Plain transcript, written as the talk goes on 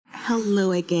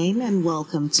Hello again and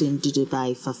welcome to Ndudu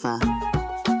by Fafa.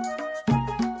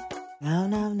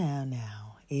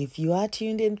 Now. If you are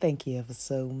tuned in, thank you ever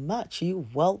so much. You're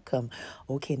welcome.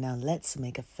 Okay, now let's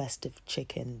make a festive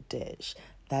chicken dish.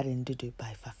 That Ndudu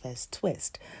by Fafa's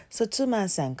twist. So to my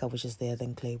sanka, which is the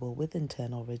earthen clay bowl with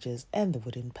internal ridges and the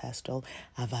wooden pestle,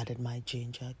 I've added my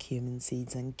ginger, cumin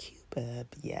seeds and cube herb,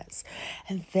 yes.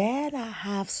 And then I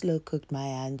have slow cooked my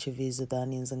anchovies with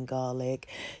onions and garlic.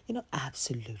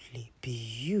 Absolutely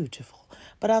beautiful.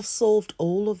 But I've solved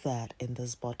all of that in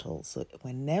this bottle. So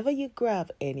whenever you grab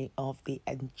any of the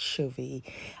anchovy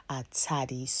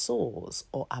atadi sauce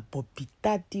or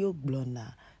abobitadio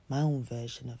blona, my own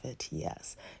version of it,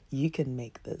 yes, you can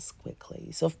make this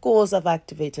quickly. So of course I've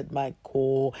activated my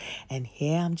core, and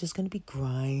here I'm just going to be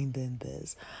grinding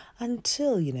this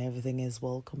until everything is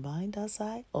well combined, as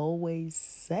I always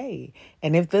say.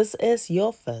 And if this is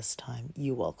your first time,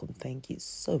 you're welcome. Thank you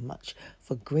so much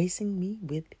for gracing me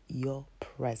with your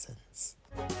presence.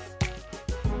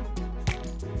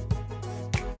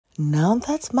 Now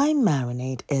that my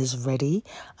marinade is ready,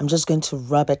 I'm just going to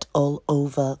rub it all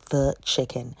over the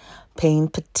chicken, paying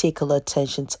particular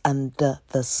attention to under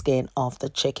the skin of the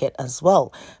chicken as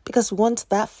well, because we want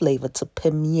that flavor to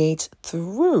permeate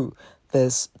through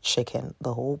this chicken,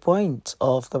 the whole point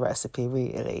of the recipe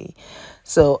really.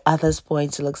 So at this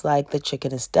point, it looks like the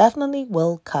chicken is definitely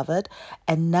well covered,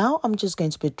 and now I'm just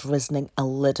going to be drizzling a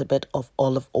little bit of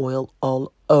olive oil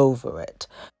all over it.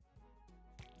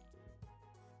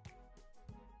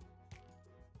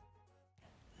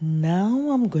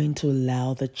 Now I'm going to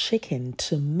allow the chicken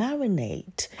to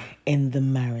marinate in the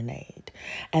marinade,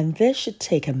 and this should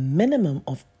take a minimum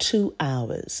of 2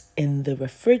 hours in the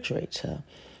refrigerator.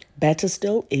 Better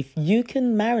still, if you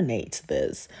can marinate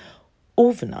this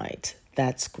overnight,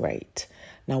 that's great.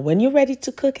 Now when you're ready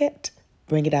to cook it,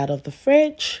 bring it out of the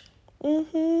fridge.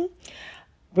 Bring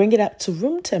it up to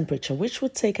room temperature, which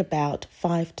would take about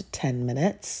 5 to 10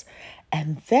 minutes.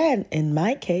 And then, in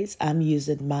my case, I'm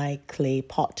using my clay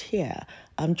pot here.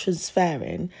 I'm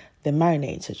transferring the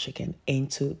marinated chicken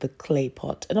into the clay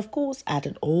pot. And of course,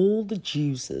 adding all the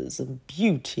juices and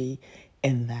beauty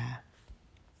in there.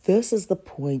 This is the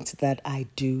point that I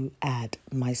do add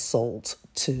my salt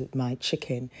to my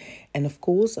chicken. And of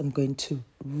course, I'm going to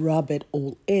rub it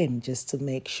all in just to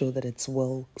make sure that it's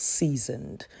well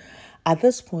seasoned. At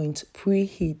this point,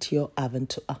 preheat your oven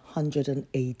to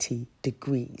 180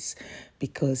 degrees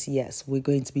because, yes, we're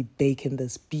going to be baking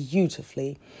this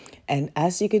beautifully. And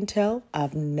as you can tell,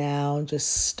 I've now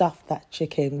just stuffed that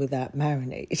chicken with that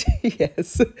marinade.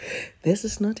 Yes, this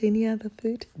is not any other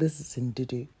food. This is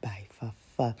Ndudu by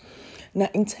Fafa. Now,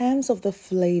 in terms of the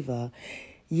flavor,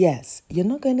 yes, you're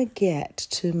not going to get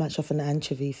too much of an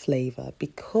anchovy flavor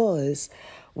because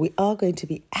we are going to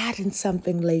be adding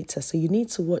something later. So you need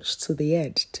to watch to the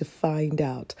end to find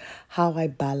out how I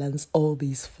balance all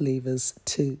these flavors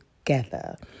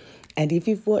together. And if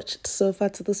you've watched so far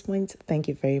to this point, thank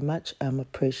you very much. I'm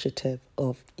appreciative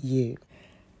of you.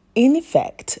 In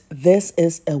effect, this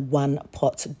is a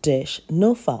one-pot dish,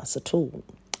 no fuss at all.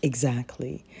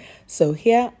 Exactly. So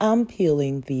here I'm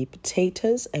peeling the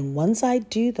potatoes, and once I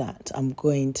do that, I'm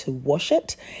going to wash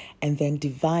it and then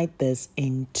divide this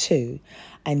in two.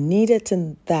 I need it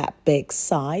in that big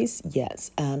size,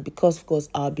 yes, because of course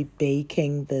I'll be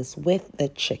baking this with the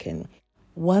chicken.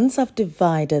 Once I've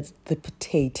divided the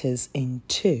potatoes in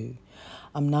two,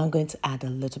 I'm now going to add a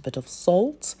little bit of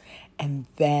salt and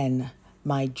then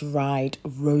my dried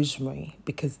rosemary,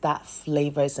 because that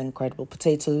flavor is incredible.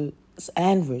 Potatoes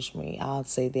and rosemary, I'll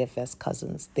say they're first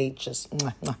cousins. They just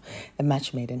a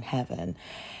match made in heaven.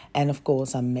 And of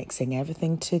course, I'm mixing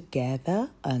everything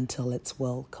together until it's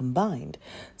well combined.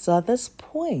 So at this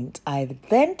point, I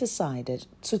then decided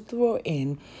to throw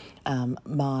in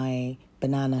my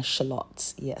banana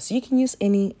shallots. Yes, you can use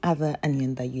any other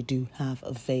onion that you do have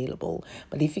available,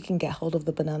 but if you can get hold of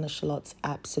the banana shallots,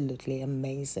 absolutely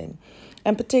amazing.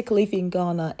 And particularly if you're in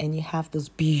Ghana and you have those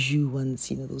bijou ones,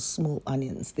 those small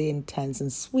onions, they're intense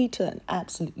and sweeter and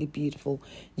absolutely beautiful.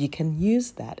 You can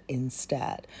use that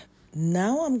instead.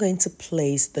 Now I'm going to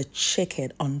place the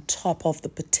chicken on top of the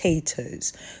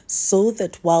potatoes so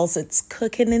that whilst it's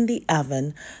cooking in the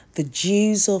oven, the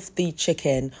juice of the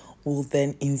chicken will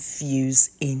then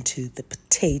infuse into the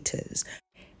potatoes.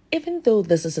 Even though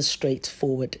this is a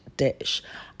straightforward dish,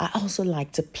 I also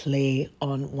like to play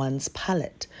on one's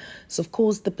palate. So of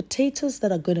course, the potatoes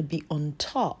that are going to be on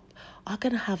top are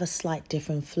going to have a slight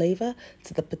different flavor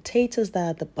to the potatoes that are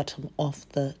at the bottom of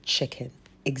the chicken.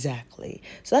 Exactly.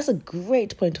 So that's a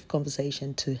great point of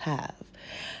conversation to have.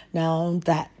 Now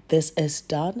that this is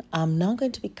done, I'm now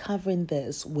going to be covering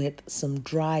this with some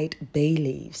dried bay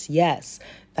leaves. Yes,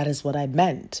 that is what I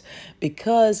meant.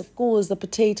 Because, of course, the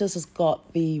potatoes has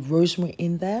got the rosemary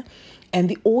in there. And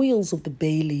the oils of the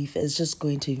bay leaf is just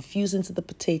going to infuse into the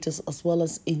potatoes as well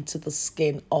as into the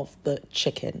skin of the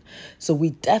chicken. So we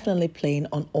definitely playing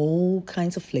on all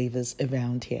kinds of flavors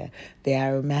around here. The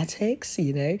aromatics,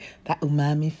 that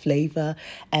umami flavor.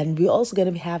 And we're also going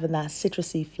to be having that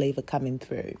citrusy flavor coming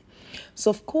through. So,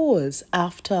 of course,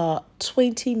 after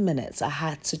 20 minutes, I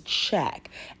had to check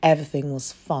everything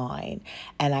was fine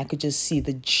and I could just see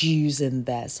the juice in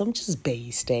there. So I'm just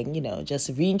basting, just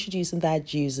reintroducing that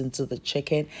juice into the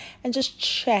chicken and just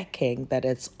checking that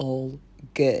it's all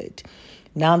good.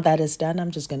 Now that it's done,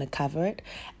 I'm just going to cover it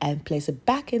and place it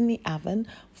back in the oven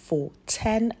for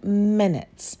 10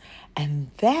 minutes. And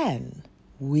then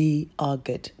we are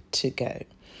good to go.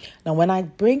 Now, when I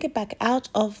bring it back out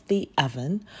of the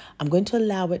oven, I'm going to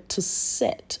allow it to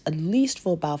sit at least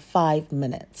for about 5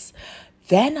 minutes.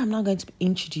 Then I'm now going to be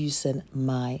introducing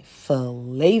my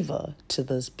flavor to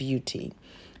this beauty.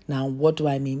 Now, what do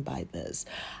I mean by this?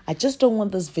 I just don't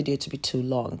want this video to be too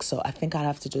long, so I think I'll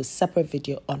have to do a separate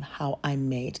video on how I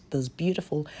made this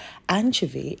beautiful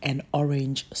anchovy and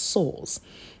orange sauce.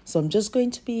 So I'm just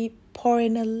going to be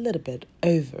pouring a little bit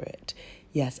over it.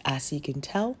 Yes, as you can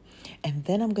tell. And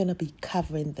then I'm going to be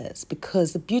covering this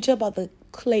because the beauty about the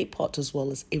clay pot as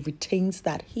well is it retains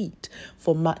that heat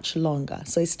for much longer.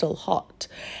 So it's still hot.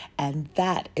 And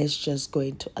that is just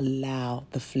going to allow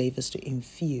the flavors to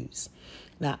infuse.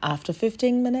 Now, after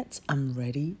 15 minutes, I'm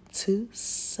ready to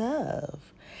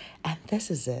serve. And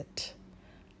this is it.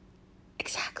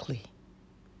 Exactly.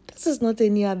 This is not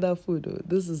any other food.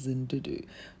 This is Ndudu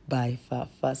by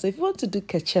Fafa. So if you want to do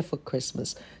keche for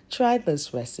Christmas, try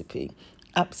this recipe.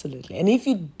 Absolutely. And if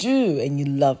you do and you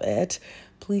love it,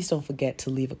 please don't forget to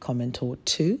leave a comment or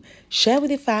two. Share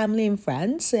with your family and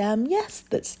friends. Yes,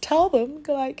 let's tell them,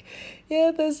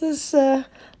 there's this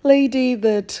lady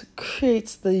that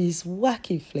creates these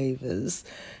wacky flavors.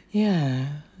 Yeah,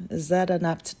 is that an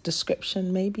apt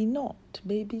description? Maybe not.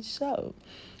 Maybe so.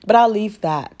 But I'll leave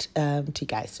that to you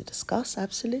guys to discuss.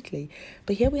 Absolutely.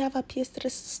 But here we have our pièce de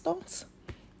résistance.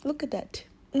 Look at that.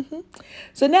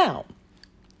 So now,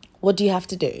 what do you have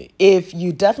to do? If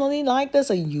you definitely like this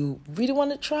or you really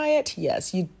want to try it,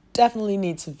 yes, you definitely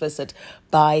need to visit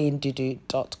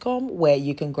buyindudu.com where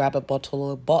you can grab a bottle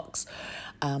or a box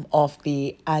of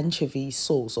the anchovy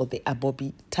sauce or the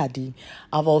abobi tadi.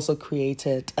 I've also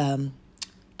created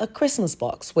a Christmas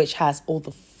box which has all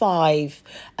the 5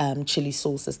 chili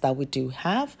sauces that we do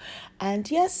have. And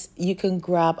yes, you can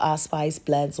grab our spice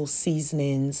blends or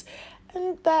seasonings,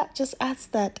 and that just adds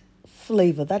that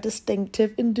flavor, that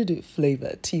distinctive Ndudu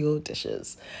flavor to your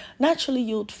dishes. Naturally,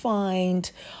 you'll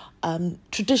find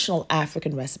traditional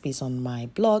African recipes on my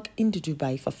blog,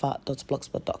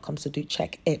 ndudubyfafa.blogspot.com. So do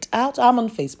check it out. I'm on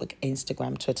Facebook,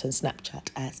 Instagram, Twitter, and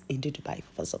Snapchat as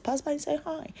Ndudubyfafa. So pass by and say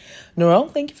hi. Noel,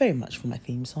 thank you very much for my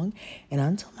theme song. And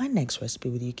until my next recipe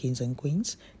with you kings and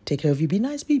queens, take care of you, be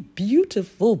nice, be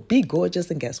beautiful, be gorgeous,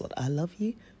 and guess what? I love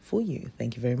you for you.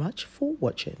 Thank you very much for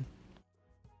watching.